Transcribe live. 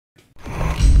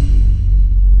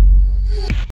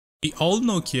Old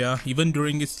Nokia, even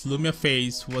during its Lumia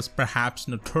phase, was perhaps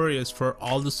notorious for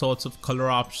all the sorts of color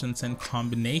options and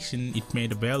combination it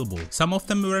made available. Some of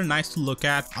them were nice to look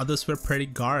at, others were pretty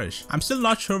garish. I'm still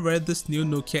not sure where this new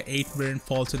Nokia 8 variant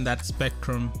falls in that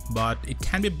spectrum, but it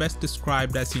can be best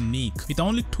described as unique. With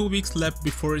only 2 weeks left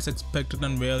before its expected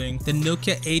unveiling, the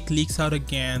Nokia 8 leaks out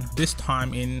again, this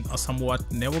time in a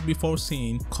somewhat never before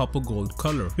seen copper gold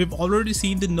color. We've already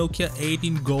seen the Nokia 8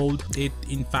 in gold. It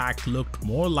in fact looked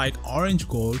more like orange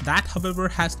gold. That however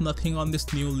has nothing on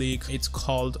this new leak. It's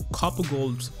called copper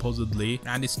gold supposedly,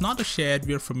 and it's not a shade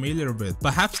we're familiar with.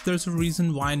 Perhaps there's a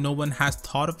reason why no one has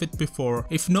thought of it before.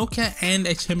 If Nokia and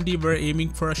HMD were aiming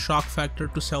for a shock factor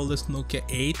to sell this Nokia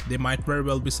 8, they might very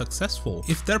well be successful.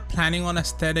 If they're planning on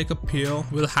aesthetic appeal,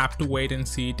 we'll have to wait and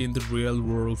see it in the real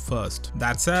world first.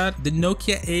 That said, the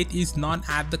Nokia 8 is not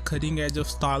at the cutting edge of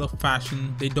style of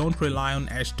fashion. They don't rely on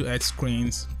edge-to-edge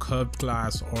screens, curved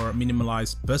glass, or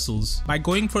minimalized bezels. By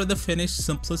going for the finished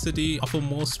simplicity of a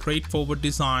more straightforward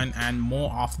design and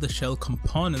more off-the-shelf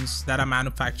components that are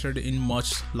manufactured in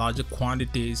much larger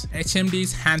quantities,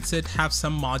 HMD's handset have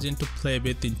some margin to play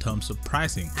with in terms of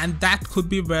pricing. And that could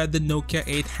be where the Nokia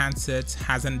 8 handsets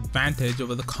has an advantage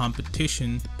over the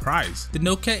competition: price. The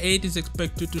Nokia 8 is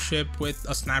expected to ship with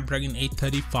a Snapdragon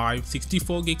 835,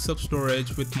 64 gigs of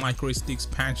storage with microSD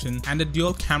expansion, and a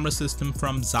dual camera system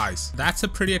from Zeis. That's a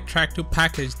pretty attractive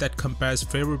package that compares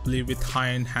favorably with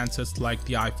high-end handsets like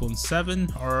the iPhone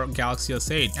 7 or Galaxy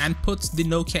S8 and puts the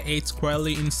Nokia 8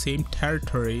 squarely in same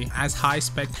territory as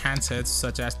high-spec handsets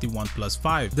such as the OnePlus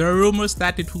 5. There are rumors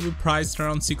that it will be priced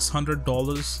around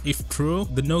 $600. If true,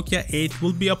 the Nokia 8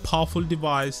 will be a powerful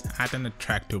device at an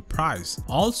attractive price.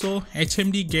 Also,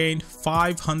 HMD gained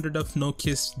 500 of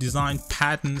Nokia's design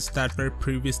patents that were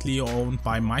previously owned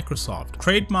by Microsoft.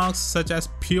 Trademarks such as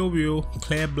Pure View,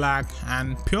 Clear Black,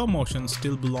 and Pure Motion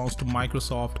still belongs to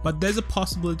Microsoft, but there's a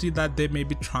possibility that they may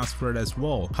be transferred as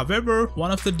well. However, one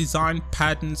of the design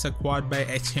patents acquired by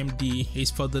HMD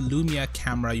is for the Lumia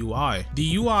Camera UI.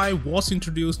 The UI was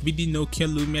introduced with the Nokia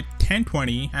Lumia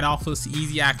 1020 and offers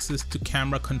easy access to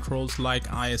camera controls like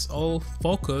ISO,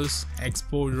 focus,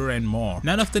 exposure, and more.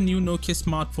 None of the new Nokia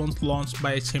smartphones launched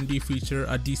by HMD feature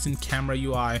a decent camera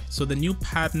UI, so the new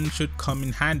patent should come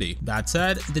in handy. That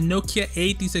said, the Nokia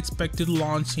 8 is expected to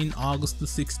launch in August the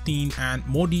 16th, and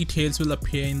more details will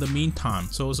appear in the meantime.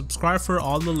 So subscribe for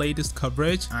all the latest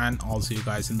coverage, and I'll see you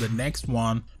guys in the next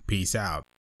one. Peace out.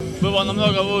 Было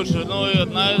намного лучше, но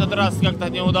на этот раз как-то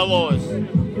не удалось.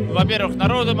 Во-первых,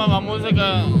 народу мама,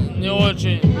 музыка не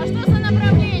очень. А что за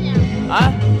направление?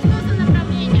 А? Что за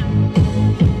направление?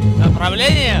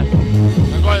 Направление?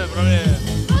 Какое направление?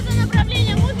 Что за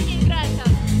направление музыки?